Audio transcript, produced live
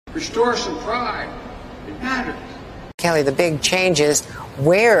Restore some pride. It matters. Kelly, the big change is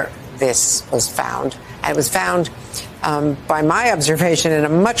where this was found. And it was found, by my observation, in a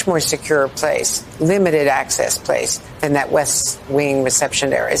much more secure place, limited access place than that West Wing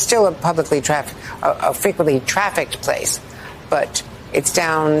reception area. It's still a frequently trafficked place, but it's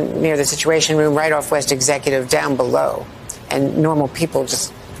down near the Situation Room, right off West Executive, down below. And normal people,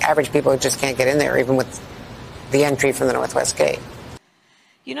 average people just can't get in there, even with the entry from the Northwest Gate.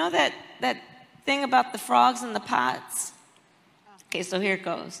 You know that thing about the frogs in the pots? Okay, so here it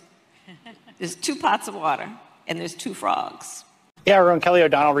goes. There's 2 pots of water, and there's 2 frogs. Yeah, Rowan, Kelly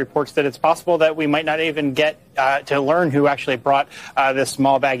O'Donnell reports that it's possible that we might not even get to learn who actually brought this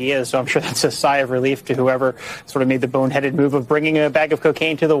small baggie is. So I'm sure that's a sigh of relief to whoever sort of made the boneheaded move of bringing a bag of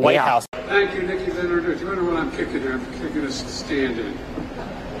cocaine to the White House. Thank you, Nikki Leonard. Do you wonder what I'm kicking here? I'm kicking a stand-in.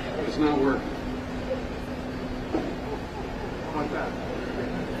 It's not working. Like that.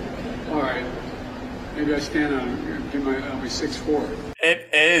 All right. Maybe I stand on it. I'll be 6'4". It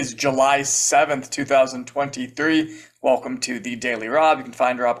is July 7th, 2023. Welcome to the Daily Rob. You can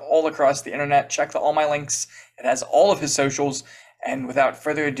find Rob all across the internet. Check all my links. It has all of his socials. And without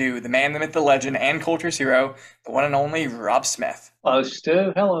further ado, the man, the myth, the legend, and culture's hero, the one and only Rob Smith. Hello,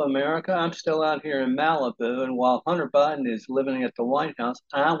 Stu. Hello, America. I'm still out here in Malibu, and while Hunter Biden is living at the White House,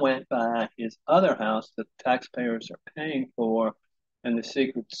 I went by his other house that the taxpayers are paying for, and the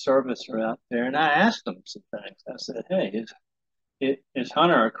Secret Service are out there, and I asked them some things. I said, hey, is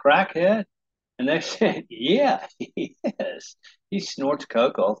Hunter a crackhead? And they said, yeah, he is. He snorts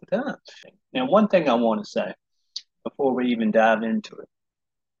coke all the time. Now, one thing I want to say before we even dive into it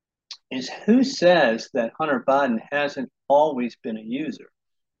is who says that Hunter Biden hasn't always been a user?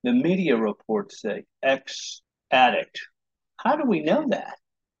 The media reports say ex-addict. How do we know that?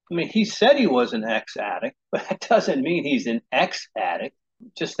 I mean, he said he was an ex-addict, but that doesn't mean he's an ex-addict.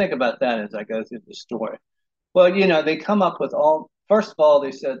 Just think about that as I go through the story. Well, you know, they come up with first of all,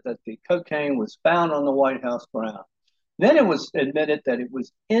 they said that the cocaine was found on the White House grounds. Then it was admitted that it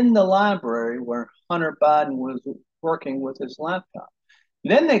was in the library where Hunter Biden was working with his laptop.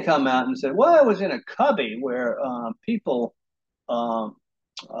 Then they come out and said, well, it was in a cubby where people,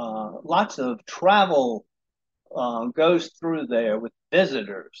 lots of travel goes through there with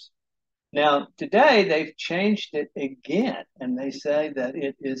visitors. Now, today they've changed it again, and they say that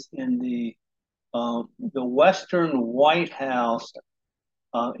it is in the Western White House.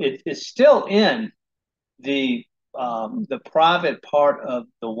 It is still in the private part of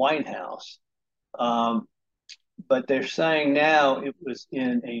the White House, but they're saying now it was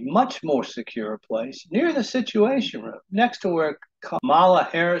in a much more secure place near the Situation Room, next to where Kamala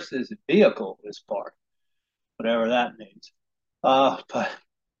Harris's vehicle is parked, whatever that means. But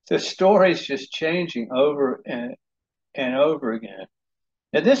the story's just changing over and over again.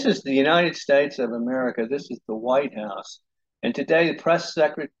 Now, this is the United States of America. This is the White House. And today, the press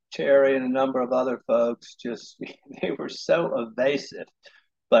secretary and a number of other folks they were so evasive.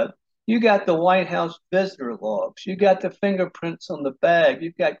 But you got the White House visitor logs. You got the fingerprints on the bag.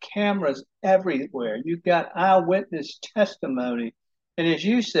 You've got cameras everywhere. You've got eyewitness testimony. And as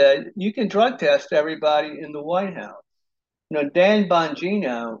you said, you can drug test everybody in the White House. You know, Dan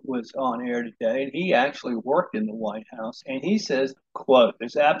Bongino was on air today, and he actually worked in the White House, and he says, quote,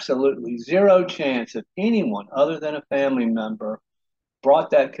 there's absolutely zero chance of anyone other than a family member brought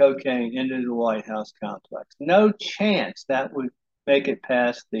that cocaine into the White House complex. No chance that would make it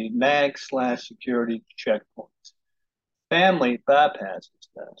past the MAG/security checkpoints. Family bypasses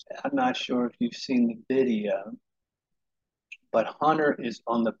those. I'm not sure if you've seen the video, but Hunter is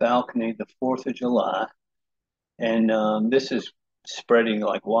on the balcony the 4th of July. And this is spreading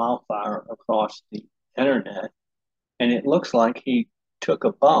like wildfire across the internet. And it looks like he took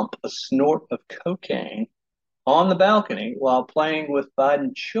a snort of cocaine on the balcony while playing with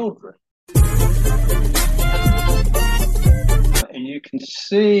Biden children. And you can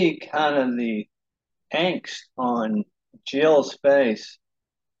see kind of the angst on Jill's face.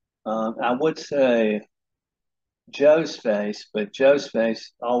 I would say Joe's face, but Joe's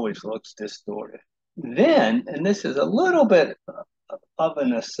face always looks distorted. Then, and this is a little bit of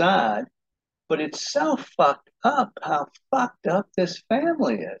an aside, but it's so fucked up how fucked up this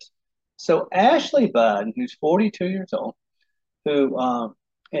family is. So Ashley Biden, who's 42 years old, who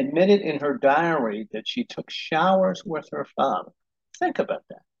admitted in her diary that she took showers with her father. Think about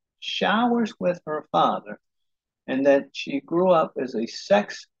that. Showers with her father. And that she grew up as a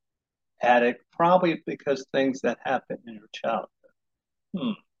sex addict, probably because things that happened in her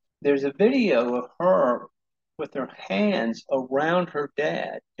childhood. There's a video of her with her hands around her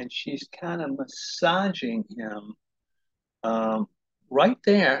dad, and she's kind of massaging him right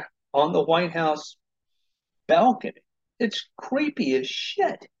there on the White House balcony. It's creepy as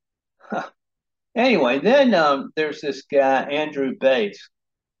shit. Anyway, then there's this guy, Andrew Bates.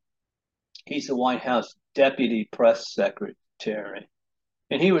 He's the White House deputy press secretary.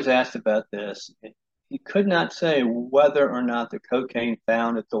 And he was asked about this. He could not say whether or not the cocaine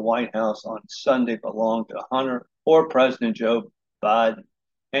found at the White House on Sunday belonged to Hunter or President Joe Biden.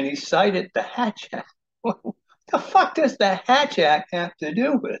 And he cited the Hatch Act. What the fuck does the Hatch Act have to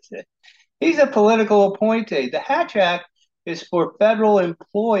do with it? He's a political appointee. The Hatch Act is for federal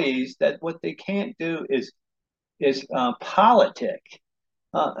employees that what they can't do is politic.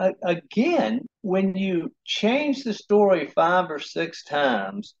 Again, when you change the story 5 or 6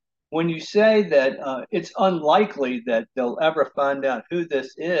 times, when you say that it's unlikely that they'll ever find out who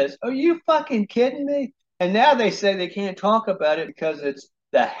this is, are you fucking kidding me? And now they say they can't talk about it because it's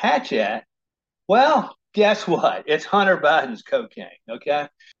the Hatch Act. Well, guess what? It's Hunter Biden's cocaine, okay?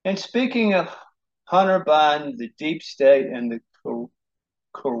 And speaking of Hunter Biden, the deep state, and the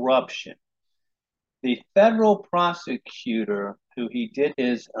corruption, the federal prosecutor who he did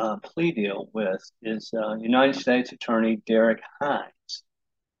his plea deal with is United States Attorney Derek Hines.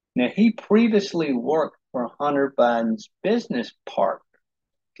 Now, he previously worked for Hunter Biden's business partner.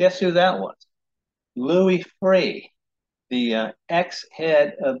 Guess who that was? Louis Freeh, the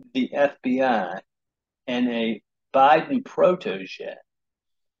ex-head of the FBI and a Biden protege.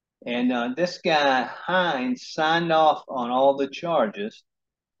 And this guy, Hines, signed off on all the charges,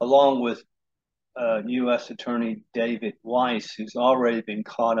 along with U.S. Attorney David Weiss, who's already been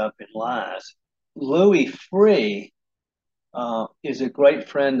caught up in lies. Louis Freeh is a great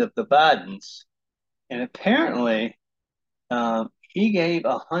friend of the Bidens, and apparently he gave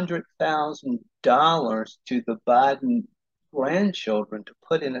 $100,000 to the Biden grandchildren to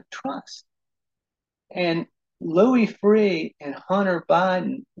put in a trust. And Louis Freeh and Hunter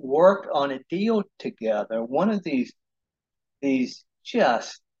Biden worked on a deal together. One of these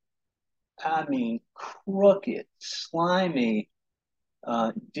just, I mean, crooked, slimy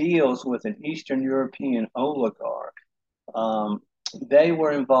deals with an Eastern European oligarch. They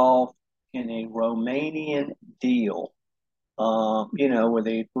were involved in a Romanian deal, where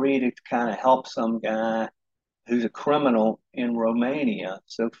they agreed to kind of help some guy who's a criminal in Romania.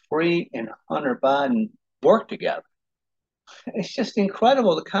 So Freeh and Hunter Biden worked together. It's just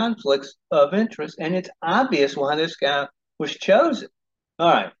incredible, the conflicts of interest, and it's obvious why this guy was chosen.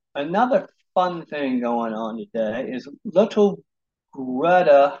 All right, another fun thing going on today is little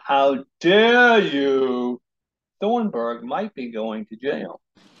Greta, how dare you, Thornburg might be going to jail.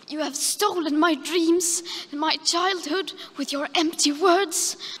 You have stolen my dreams and my childhood with your empty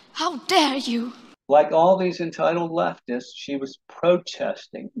words. How dare you? Like all these entitled leftists, she was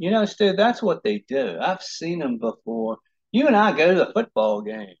protesting. You know, Stu, that's what they do. I've seen them before. You and I go to the football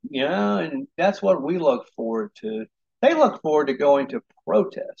game, and that's what we look forward to. They look forward to going to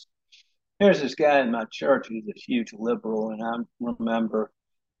protest. There's this guy in my church who's a huge liberal, and I remember,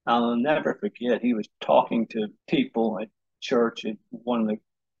 I'll never forget, he was talking to people at church at one of the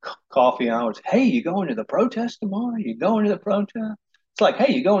coffee hours. Hey, you going to the protest tomorrow? You going to the protest? It's like,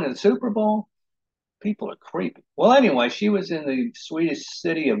 hey, you going to the Super Bowl? People are creepy. Well, anyway, she was in the Swedish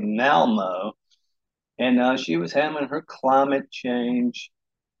city of Malmo, and she was having her climate change,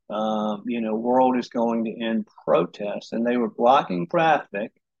 world is going to end protest, and they were blocking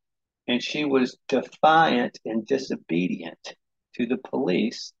traffic, and she was defiant and disobedient to the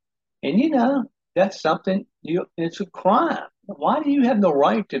police. And that's something, it's a crime. Why do you have the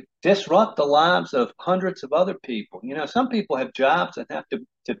right to disrupt the lives of hundreds of other people? Some people have jobs and have to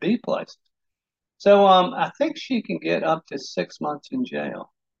be places. So I think she can get up to 6 months in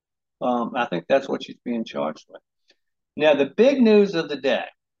jail. I think that's what she's being charged with. Now, the big news of the day,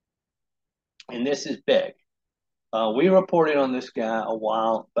 and this is big. We reported on this guy a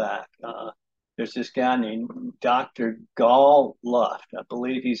while back. There's this guy named Dr. Gal Luft. I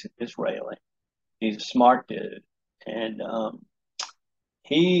believe he's Israeli. He's a smart dude. And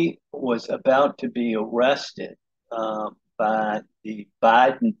he was about to be arrested by the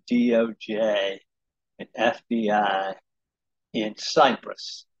Biden DOJ and FBI in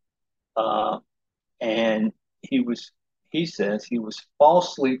Cyprus. And he says he was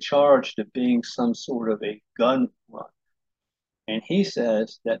falsely charged of being some sort of a gun runner. And he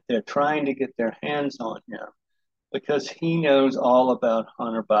says that they're trying to get their hands on him because he knows all about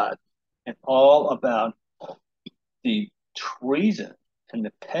Hunter Biden and all about the treason and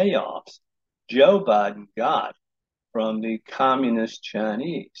the payoffs Joe Biden got from the communist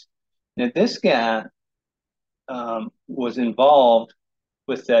Chinese. Now, this guy was involved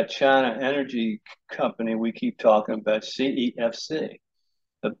with that China energy company we keep talking about, CEFC.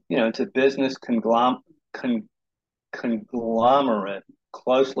 It's a business conglomerate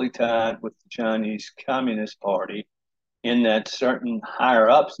closely tied with the Chinese Communist Party, in that certain higher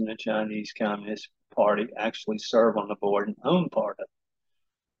ups in the Chinese Communist Party actually serve on the board and own part of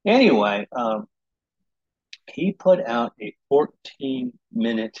it. Anyway, he put out a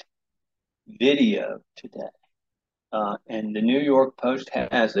 14-minute video today. And the New York Post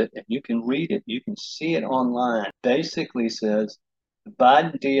has it, and you can read it. You can see it online. Basically says the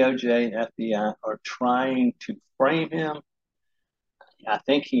Biden DOJ and FBI are trying to frame him. I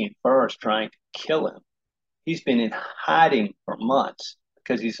think he infers trying to kill him. He's been in hiding for months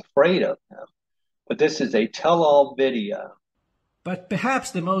because he's afraid of them. But this is a tell-all video. But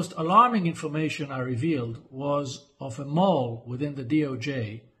perhaps the most alarming information I revealed was of a mole within the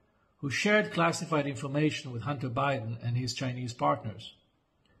DOJ who shared classified information with Hunter Biden and his Chinese partners.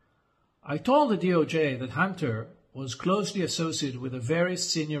 I told the DOJ that Hunter was closely associated with a very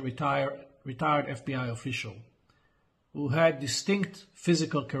senior retired FBI official who had distinct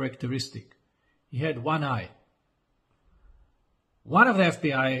physical characteristic. He had one eye. One of the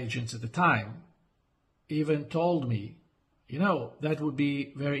FBI agents at the time even told me, that would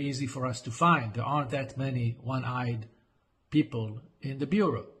be very easy for us to find. There aren't that many one-eyed people in the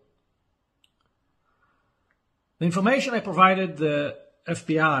Bureau. The information I provided the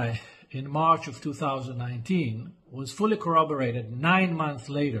FBI in March of 2019 was fully corroborated 9 months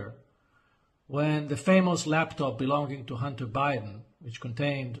later when the famous laptop belonging to Hunter Biden, which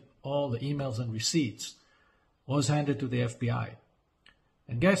contained all the emails and receipts, was handed to the FBI.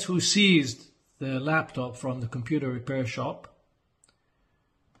 And guess who seized the laptop from the computer repair shop?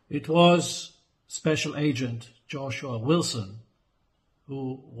 It was Special Agent Joshua Wilson,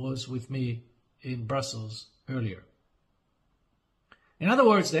 who was with me in Brussels earlier. In other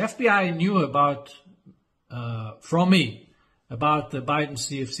words, the FBI knew from me about the Biden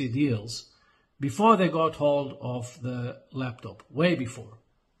CFC deals before they got hold of the laptop, way before.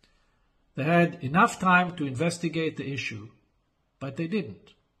 They had enough time to investigate the issue, but they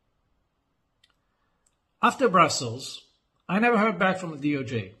didn't. After Brussels, I never heard back from the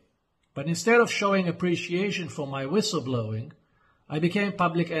DOJ, but instead of showing appreciation for my whistleblowing, I became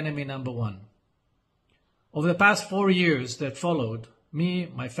public enemy number one. Over the past 4 years that followed, me,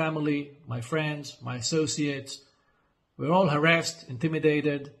 my family, my friends, my associates, we were all harassed,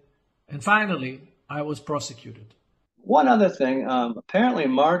 intimidated, and finally, I was prosecuted. One other thing, apparently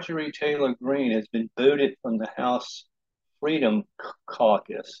Marjorie Taylor Greene has been booted from the House Freedom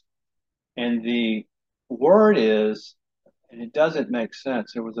Caucus. And the word is, and it doesn't make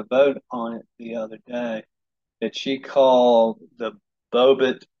sense, there was a vote on it the other day, that she called the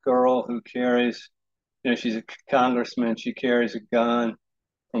Bobbitt girl who carries, she's a congressman, she carries a gun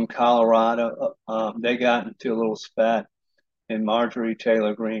from Colorado. They got into a little spat, and Marjorie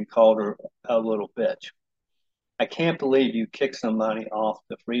Taylor Greene called her a little bitch. I can't believe you kicked somebody off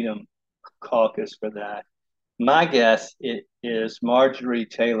the Freedom Caucus for that. My guess is Marjorie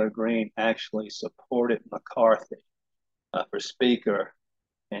Taylor Greene actually supported McCarthy for Speaker,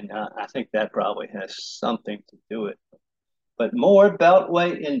 and I think that probably has something to do with it. But more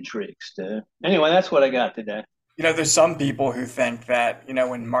Beltway intrigues, dude. Anyway, that's what I got today. There's some people who think that,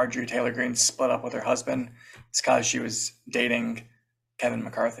 when Marjorie Taylor Greene split up with her husband, it's because she was dating Kevin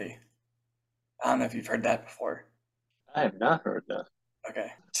McCarthy. I don't know if you've heard that before. I have not heard that.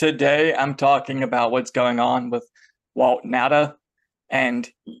 Okay. Today, I'm talking about what's going on with Walt Nauta, and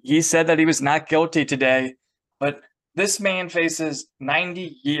he said that he was not guilty today, but this man faces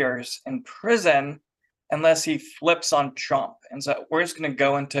 90 years in prison unless he flips on Trump. And so we're just going to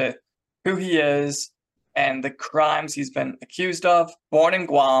go into who he is and the crimes he's been accused of. Born in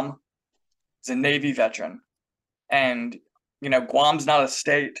Guam, he's a Navy veteran. And, Guam's not a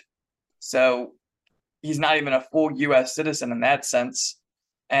state, so he's not even a full U.S. citizen in that sense.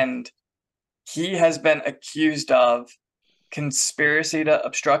 And he has been accused of conspiracy to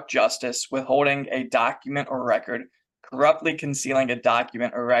obstruct justice, withholding a document or record, corruptly concealing a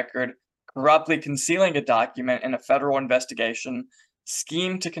document or record, corruptly concealing a document in a federal investigation,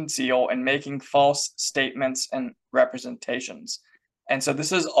 scheme to conceal, and making false statements and representations. And so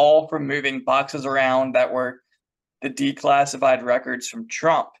this is all from moving boxes around that were the declassified records from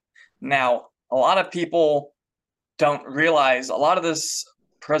Trump. Now, a lot of people don't realize a lot of this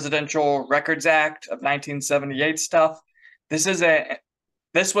Presidential Records Act of 1978 stuff, this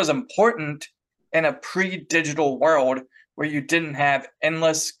was important in a pre-digital world where you didn't have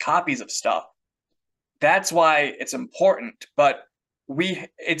endless copies of stuff. That's why it's important, but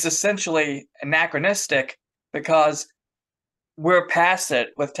it's essentially anachronistic because we're past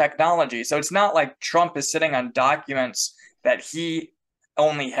it with technology. So it's not like Trump is sitting on documents that he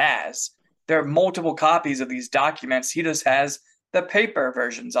only has. There are multiple copies of these documents. He just has the paper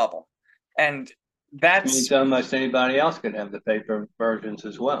versions of them. And That means almost anybody else could have the paper versions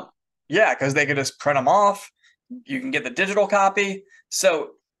as well. Yeah, because they could just print them off. You can get the digital copy.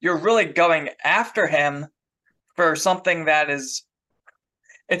 So you're really going after him for something that is,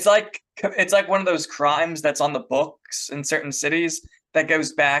 it's like one of those crimes that's on the books in certain cities that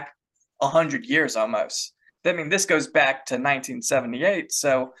goes back 100 years almost. I mean, this goes back to 1978,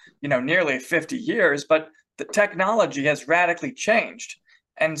 so, nearly 50 years, but the technology has radically changed.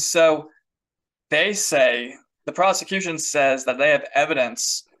 And so the prosecution says that they have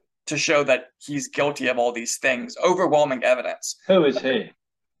evidence to show that he's guilty of all these things, overwhelming evidence. Who is he?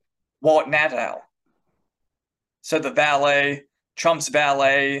 Walt Natal. So the valet, Trump's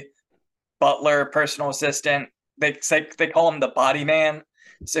valet, butler, personal assistant, they call him the body man.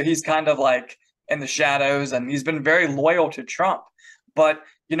 So he's kind of like in the shadows, and he's been very loyal to Trump. But,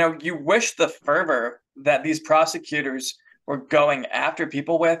 you wish the fervor that these prosecutors were going after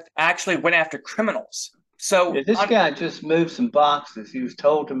people with actually went after criminals. So this guy just moved some boxes. He was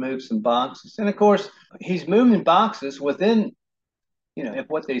told to move some boxes. And of course, he's moving boxes within, if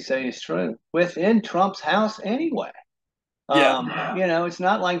what they say is true, within Trump's house anyway. Yeah. It's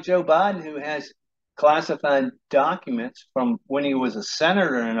not like Joe Biden, who has classified documents from when he was a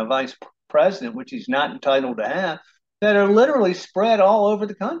senator and a vice president, which he's not entitled to have, that are literally spread all over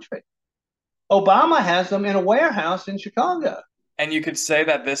the country. Obama has them in a warehouse in Chicago. And you could say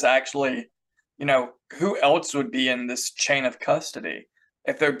that this actually, who else would be in this chain of custody?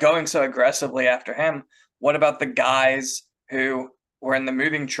 If they're going so aggressively after him, what about the guys who were in the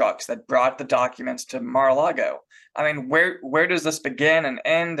moving trucks that brought the documents to Mar-a-Lago? I mean, where does this begin and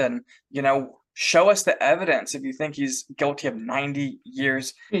end? And, show us the evidence if you think he's guilty of 90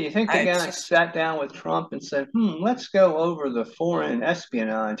 years. You think the guy sat down with Trump and said, let's go over the Foreign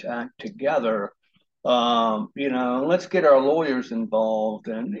Espionage Act together. Let's get our lawyers involved.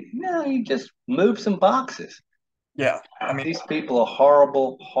 And, he just moved some boxes. Yeah. I mean, these people are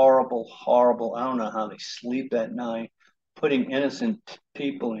horrible, horrible, horrible. I don't know how they sleep at night, putting innocent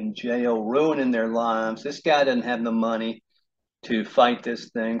people in jail, ruining their lives. This guy doesn't have the money to fight this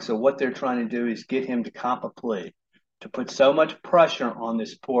thing. So what they're trying to do is get him to cop a plea, to put so much pressure on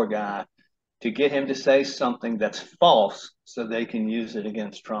this poor guy to get him to say something that's false so they can use it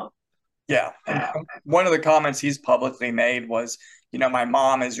against Trump. Yeah. And one of the comments he's publicly made was, my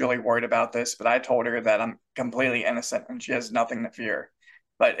mom is really worried about this, but I told her that I'm completely innocent and she has nothing to fear.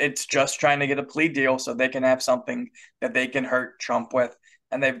 But it's just trying to get a plea deal so they can have something that they can hurt Trump with.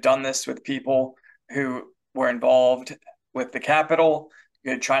 And they've done this with people who were involved with the Capitol,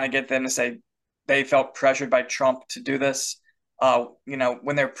 trying to get them to say they felt pressured by Trump to do this,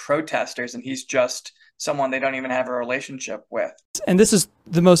 when they're protesters and he's just someone they don't even have a relationship with. And this is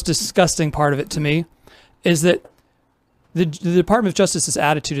the most disgusting part of it to me, is that the Department of Justice's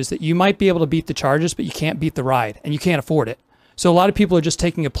attitude is that you might be able to beat the charges, but you can't beat the ride, and you can't afford it. So a lot of people are just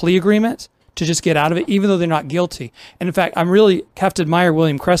taking a plea agreement to just get out of it, even though they're not guilty. And in fact, I'm really have to admire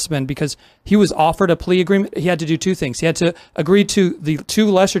William Cressman, because he was offered a plea agreement. He had to do two things. He had to agree to the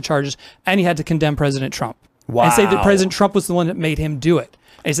two lesser charges, and he had to condemn President Trump. Wow. And say that President Trump was the one that made him do it.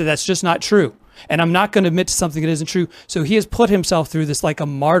 And he said, that's just not true. And I'm not going to admit to something that isn't true. So he has put himself through this like a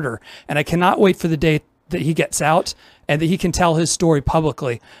martyr. And I cannot wait for the day that he gets out and that he can tell his story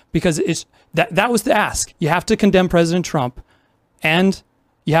publicly, because it's that was the ask. You have to condemn President Trump, and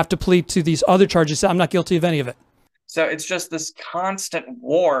you have to plead to these other charges. I'm not guilty of any of it. So it's just this constant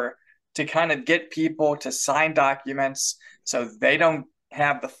war to kind of get people to sign documents so they don't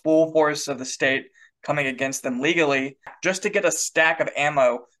have the full force of the state coming against them legally, just to get a stack of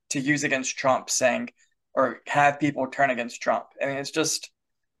ammo to use against Trump, or have people turn against Trump. I mean, it's just,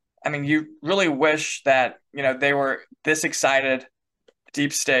 you really wish that, they were this excited,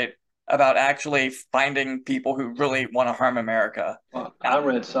 deep state, about actually finding people who really want to harm America. Well, I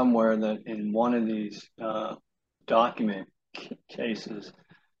read somewhere that in one of these document cases,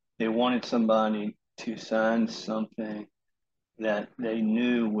 they wanted somebody to sign something that they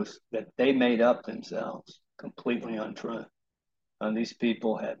knew that they made up themselves, completely untrue. These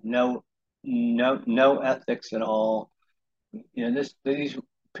people had no ethics at all. These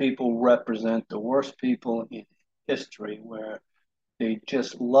people represent the worst people in history, where they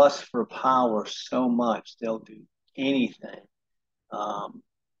just lust for power so much they'll do anything,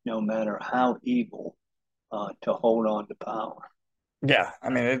 no matter how evil, to hold on to power. Yeah,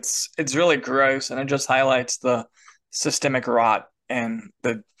 it's really gross, and it just highlights the systemic rot in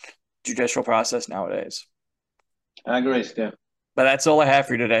the judicial process nowadays. I agree, Stu. But that's all I have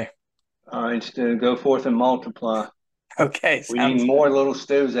for you today. All right, Stu, go forth and multiply. Okay. We Sounds need more little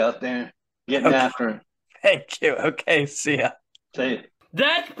Stews out there getting Okay. after it. Thank you. Okay. See ya. See ya.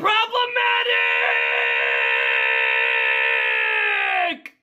 That's problematic!